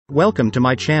Welcome to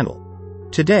my channel.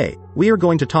 Today, we are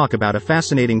going to talk about a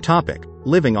fascinating topic,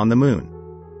 living on the moon.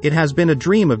 It has been a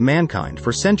dream of mankind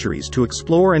for centuries to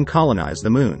explore and colonize the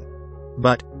moon.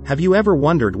 But, have you ever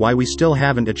wondered why we still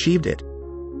haven't achieved it?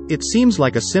 It seems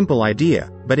like a simple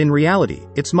idea, but in reality,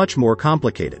 it's much more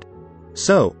complicated.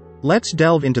 So, let's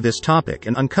delve into this topic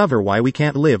and uncover why we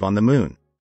can't live on the moon.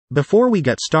 Before we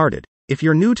get started, if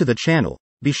you're new to the channel,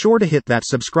 be sure to hit that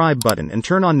subscribe button and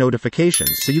turn on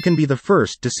notifications so you can be the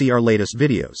first to see our latest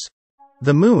videos.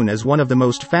 The moon is one of the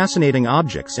most fascinating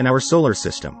objects in our solar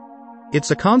system.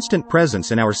 It's a constant presence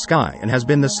in our sky and has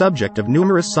been the subject of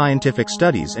numerous scientific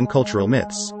studies and cultural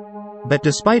myths. But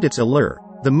despite its allure,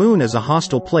 the moon is a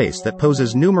hostile place that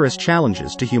poses numerous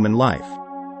challenges to human life.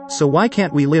 So why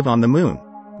can't we live on the moon?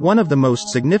 One of the most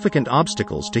significant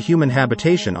obstacles to human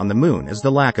habitation on the moon is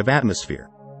the lack of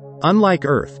atmosphere. Unlike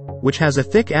Earth, which has a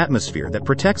thick atmosphere that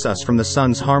protects us from the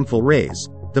sun's harmful rays,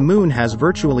 the moon has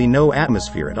virtually no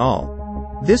atmosphere at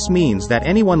all. This means that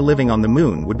anyone living on the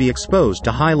moon would be exposed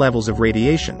to high levels of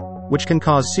radiation, which can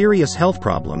cause serious health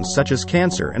problems such as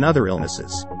cancer and other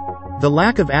illnesses. The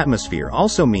lack of atmosphere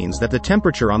also means that the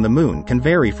temperature on the moon can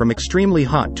vary from extremely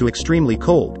hot to extremely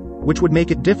cold, which would make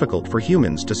it difficult for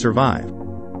humans to survive.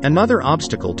 Another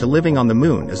obstacle to living on the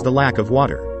moon is the lack of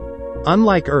water.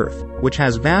 Unlike Earth, which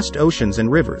has vast oceans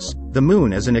and rivers, the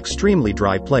moon is an extremely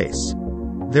dry place.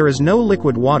 There is no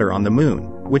liquid water on the moon,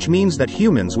 which means that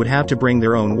humans would have to bring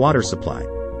their own water supply.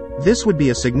 This would be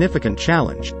a significant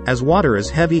challenge, as water is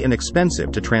heavy and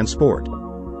expensive to transport.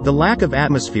 The lack of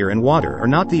atmosphere and water are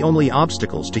not the only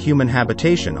obstacles to human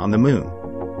habitation on the moon.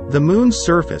 The moon's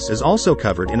surface is also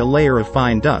covered in a layer of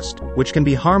fine dust, which can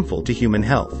be harmful to human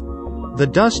health. The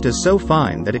dust is so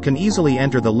fine that it can easily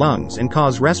enter the lungs and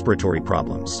cause respiratory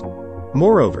problems.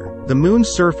 Moreover, the moon's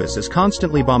surface is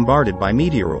constantly bombarded by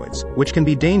meteoroids, which can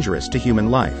be dangerous to human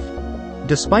life.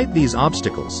 Despite these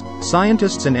obstacles,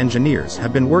 scientists and engineers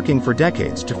have been working for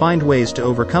decades to find ways to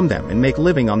overcome them and make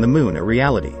living on the moon a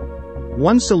reality.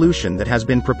 One solution that has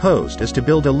been proposed is to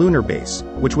build a lunar base,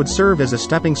 which would serve as a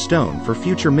stepping stone for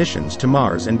future missions to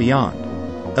Mars and beyond.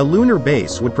 A lunar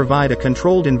base would provide a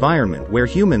controlled environment where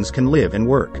humans can live and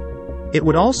work. It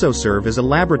would also serve as a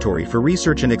laboratory for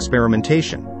research and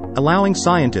experimentation, allowing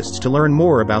scientists to learn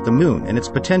more about the moon and its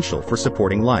potential for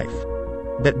supporting life.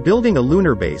 But building a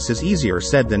lunar base is easier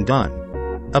said than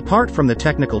done. Apart from the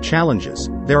technical challenges,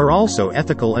 there are also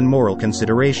ethical and moral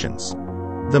considerations.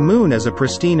 The moon is a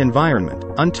pristine environment,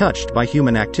 untouched by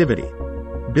human activity.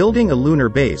 Building a lunar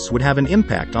base would have an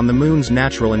impact on the moon's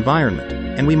natural environment,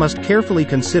 and we must carefully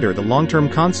consider the long-term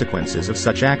consequences of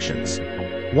such actions.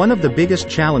 One of the biggest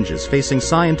challenges facing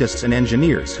scientists and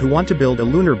engineers who want to build a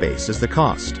lunar base is the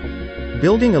cost.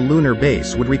 Building a lunar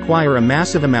base would require a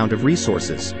massive amount of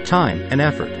resources, time, and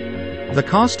effort. The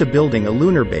cost of building a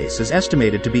lunar base is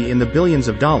estimated to be in the billions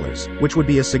of dollars, which would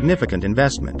be a significant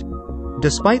investment.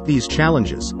 Despite these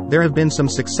challenges, there have been some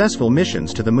successful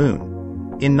missions to the moon.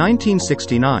 In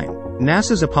 1969,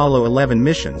 NASA's Apollo 11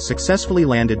 mission successfully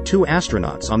landed 2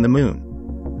 astronauts on the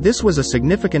moon. This was a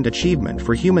significant achievement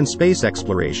for human space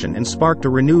exploration and sparked a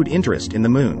renewed interest in the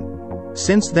moon.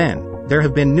 Since then, there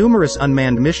have been numerous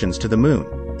unmanned missions to the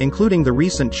moon, including the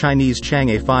recent Chinese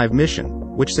Chang'e 5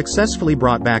 mission, which successfully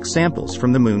brought back samples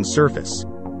from the moon's surface.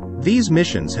 These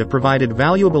missions have provided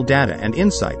valuable data and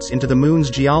insights into the moon's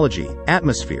geology,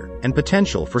 atmosphere, and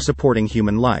potential for supporting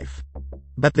human life.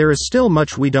 But there is still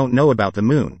much we don't know about the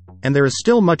moon, and there is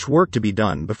still much work to be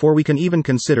done before we can even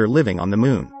consider living on the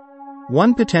moon.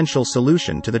 One potential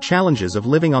solution to the challenges of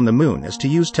living on the moon is to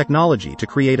use technology to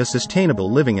create a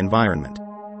sustainable living environment.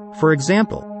 For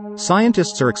example,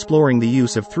 scientists are exploring the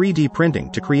use of 3D printing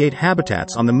to create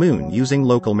habitats on the moon using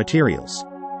local materials.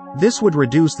 This would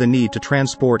reduce the need to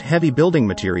transport heavy building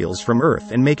materials from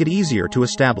Earth and make it easier to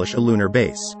establish a lunar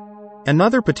base.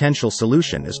 Another potential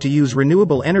solution is to use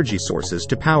renewable energy sources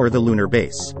to power the lunar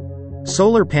base.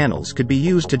 Solar panels could be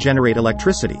used to generate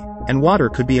electricity, and water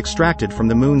could be extracted from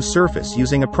the moon's surface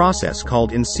using a process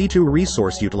called in situ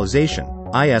resource utilization,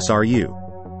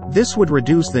 ISRU. This would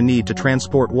reduce the need to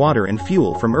transport water and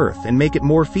fuel from Earth and make it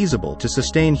more feasible to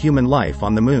sustain human life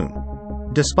on the moon.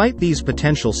 Despite these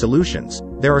potential solutions,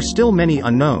 there are still many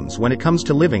unknowns when it comes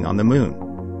to living on the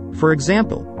moon. For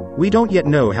example, we don't yet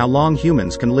know how long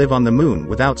humans can live on the moon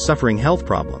without suffering health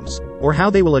problems, or how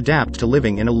they will adapt to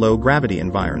living in a low-gravity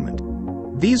environment.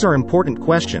 These are important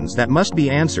questions that must be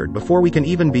answered before we can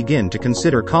even begin to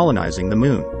consider colonizing the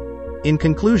moon. In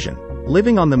conclusion,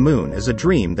 living on the moon is a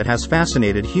dream that has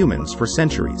fascinated humans for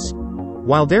centuries.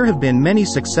 While there have been many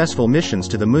successful missions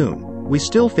to the moon, we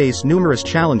still face numerous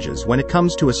challenges when it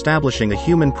comes to establishing a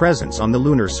human presence on the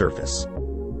lunar surface.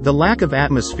 The lack of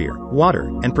atmosphere, water,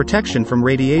 and protection from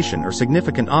radiation are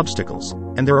significant obstacles,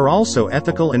 and there are also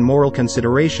ethical and moral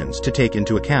considerations to take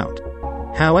into account.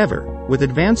 However, with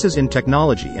advances in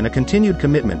technology and a continued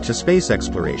commitment to space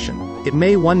exploration, it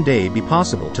may one day be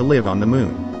possible to live on the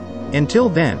moon. Until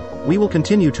then, we will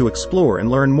continue to explore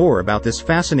and learn more about this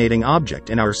fascinating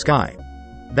object in our sky.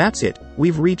 That's it,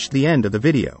 we've reached the end of the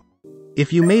video.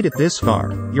 If you made it this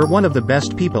far, you're one of the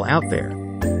best people out there.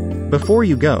 Before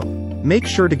you go, make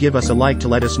sure to give us a like to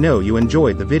let us know you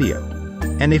enjoyed the video.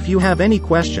 And if you have any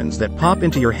questions that pop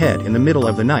into your head in the middle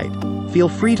of the night, feel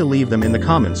free to leave them in the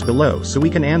comments below so we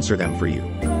can answer them for you.